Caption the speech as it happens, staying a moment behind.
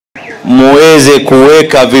muweze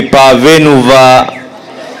kuweka vifaa vyenu vya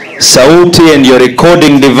sauti and your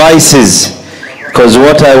recording devices, because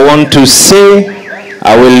what I want to say,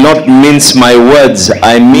 I will not mince my words.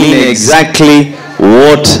 I mean exactly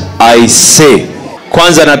what I say.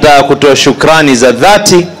 Kwanza nataka kutoa shukrani za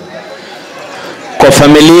dhati kwa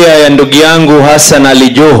familia ya ndugu yangu Hassan Ali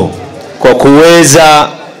Joho kwa kuweza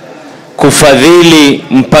kufadhili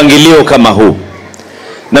mpangilio kama huu.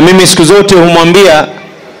 Na mimi siku zote humwambia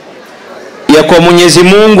ya kwa Mwenyezi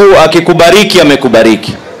Mungu akikubariki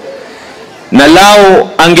amekubariki. Na lao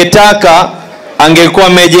angetaka angekuwa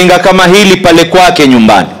amejenga kama hili pale kwake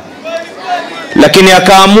nyumbani. Lakini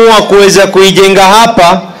akaamua kuweza kuijenga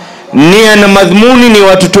hapa, nia na madhumuni ni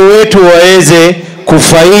watoto wetu waweze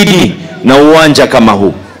kufaidi na uwanja kama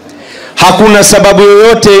huu. Hakuna sababu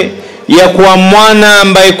yoyote ya kuwa mwana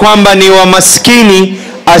ambaye kwamba ni wa maskini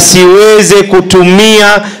asiweze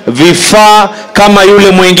kutumia vifaa kama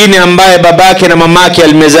yule mwingine ambaye babake na mamake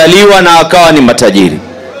alimezaliwa na akawa ni matajiri.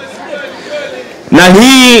 Na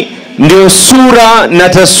hii ndio sura na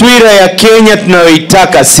taswira ya Kenya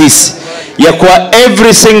tunayoitaka sisi, ya kwa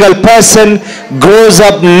every single person grows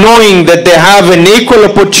up knowing that they have an equal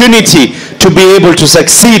opportunity to be able to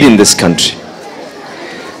succeed in this country.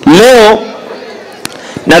 Leo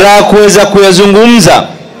nataka kuweza kuyazungumza.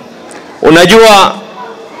 Unajua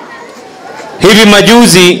hivi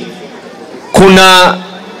majuzi kuna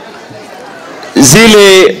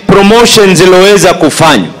zile promotions zilizoweza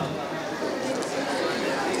kufanywa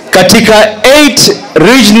katika 8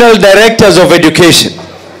 regional directors of education,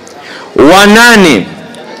 8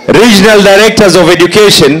 regional directors of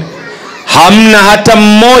education, hamna hata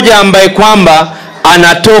mmoja ambaye kwamba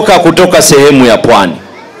anatoka kutoka sehemu ya pwani.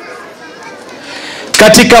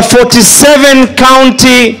 Katika 47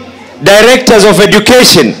 county directors of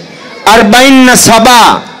education,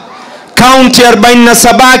 47 county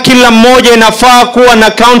 47, kila mmoja inafaa kuwa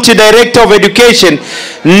na county director of education.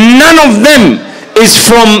 None of them is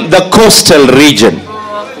from the coastal region.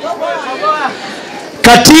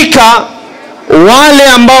 Katika wale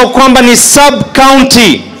ambao kwamba ni sub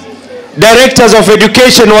county directors of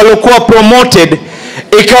education waliokuwa promoted,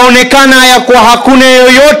 ikaonekana ya kuwa hakuna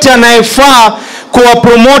yoyote anayefaa kuwa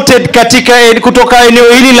promoted katika kutoka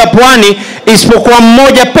eneo hili la pwani isipokuwa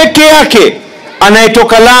mmoja peke yake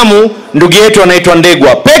anayetoka Lamu, ndugu yetu anaitwa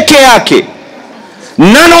Ndegwa peke yake.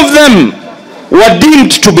 None of them were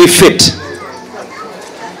deemed to be fit.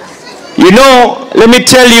 You know, let me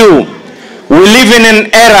tell you, we live in an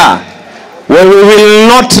era where we will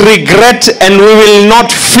not regret and we will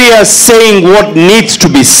not fear saying what needs to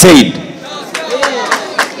be said.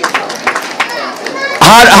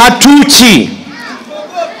 Hatuchi.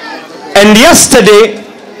 And yesterday,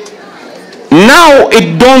 now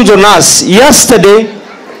it dawns on us, yesterday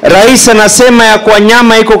Rais anasema ya kwa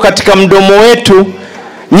nyama iko katika mdomo wetu,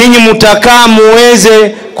 nyinyi mutakaa muweze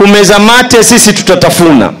kumeza mate, sisi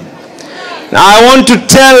tutatafuna. Now I want to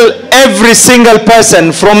tell every single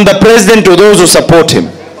person, from the president to those who support him,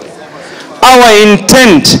 our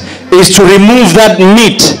intent is to remove that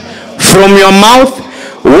meat from your mouth.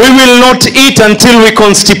 We will not eat until we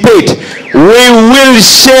constipate. We will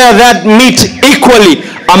share that meat equally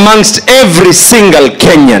amongst every single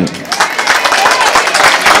Kenyan.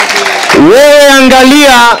 Wewe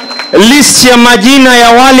angalia list ya majina ya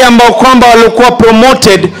wale ambao kwamba walikuwa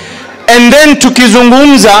promoted, and then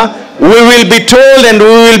tukizungumza we will be told and we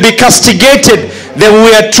will be castigated that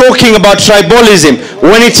we are talking about tribalism,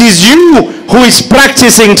 when it is you who is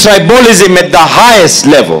practicing tribalism at the highest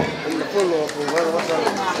level.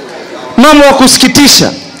 Mambo ya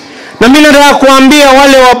kusikitisha. Na mimi nataka kuambia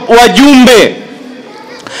wale wajumbe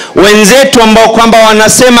wenzetu ambao kwamba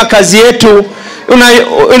wanasema kazi yetu,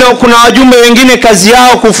 kuna wajumbe wengine kazi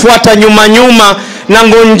yao kufuata nyuma na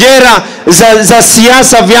ngonjera za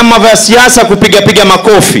siasa, vyama vya siasa, kupiga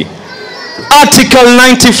makofi. Article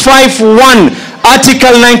 95(1), Article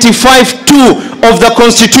 95(2) of the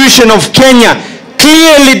Constitution of Kenya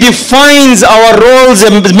clearly defines our roles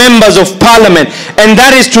as members of parliament, and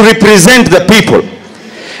that is to represent the people.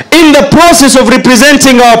 In the process of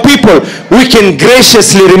representing our people, we can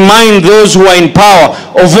graciously remind those who are in power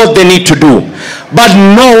of what they need to do. But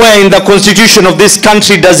nowhere in the constitution of this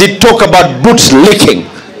country does it talk about boot licking.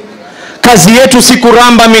 Kazi yetu si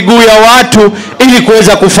kuramba miguu ya watu ili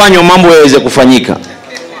kuweza kufanya mambo yaweze kufanyika.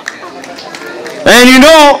 And you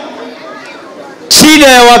know, shida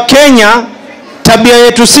ya Wakenya, tabia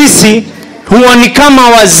yetu sisi huwa ni kama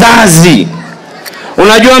wazazi.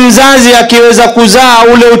 Unajua mzazi akiweza kuzaa,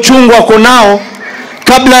 ule uchungu wako nao,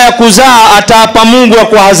 kabla ya kuzaa ataapa Mungu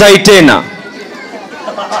kwa hazai tena.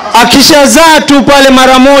 Akishazaa tu pale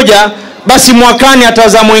mara moja, basi mwakani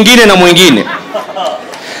ataza mwingine na mwingine.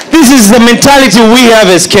 This is the mentality we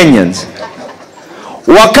have as Kenyans.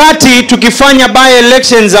 Wakati tukifanya by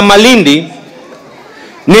elections za Malindi,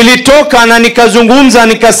 nilitoka na nikazungumza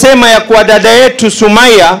nikasema ya kuwa dada yetu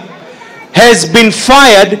Sumaya has been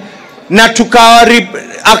fired, na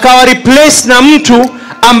akawa replace na mtu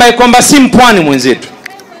ambaye kwamba si mpwani mwenzetu.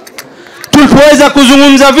 Tulipoweza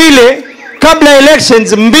kuzungumza vile kabla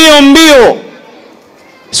elections, mbio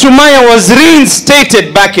Sumaya was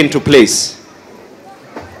reinstated back into place.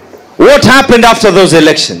 What happened after those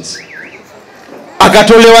elections?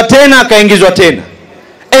 Akatolewa tena, akaingizwa tena.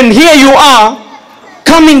 And here you are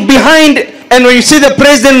coming behind, and when you see the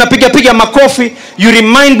president napiga makofi, you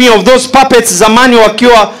remind me of those puppets zamani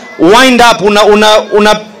wakiwa wind up,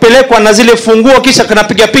 unapelekwa na zile funguo kisha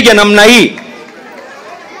kanapiga namna hii.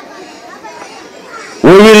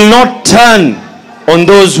 We will not turn on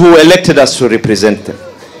those who elected us to represent them.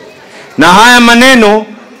 Na haya maneno,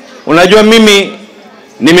 unajua mimi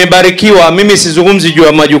nimebarikiwa, mimi sizungumzi juu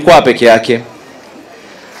ya majukwaa peke yake.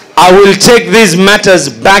 I will take these matters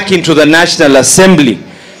back into the National Assembly,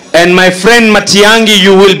 and my friend Matiangi,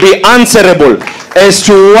 you will be answerable as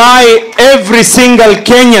to why every single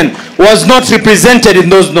Kenyan was not represented in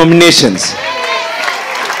those nominations.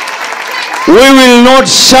 We will not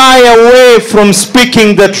shy away from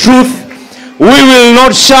speaking the truth. We will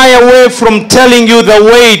not shy away from telling you the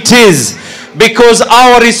way it is, because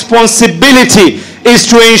our responsibility is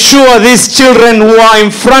to ensure these children who are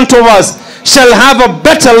in front of us shall have a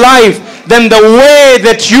better life than the way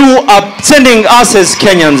that you are sending us as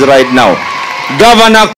Kenyans right now. Governor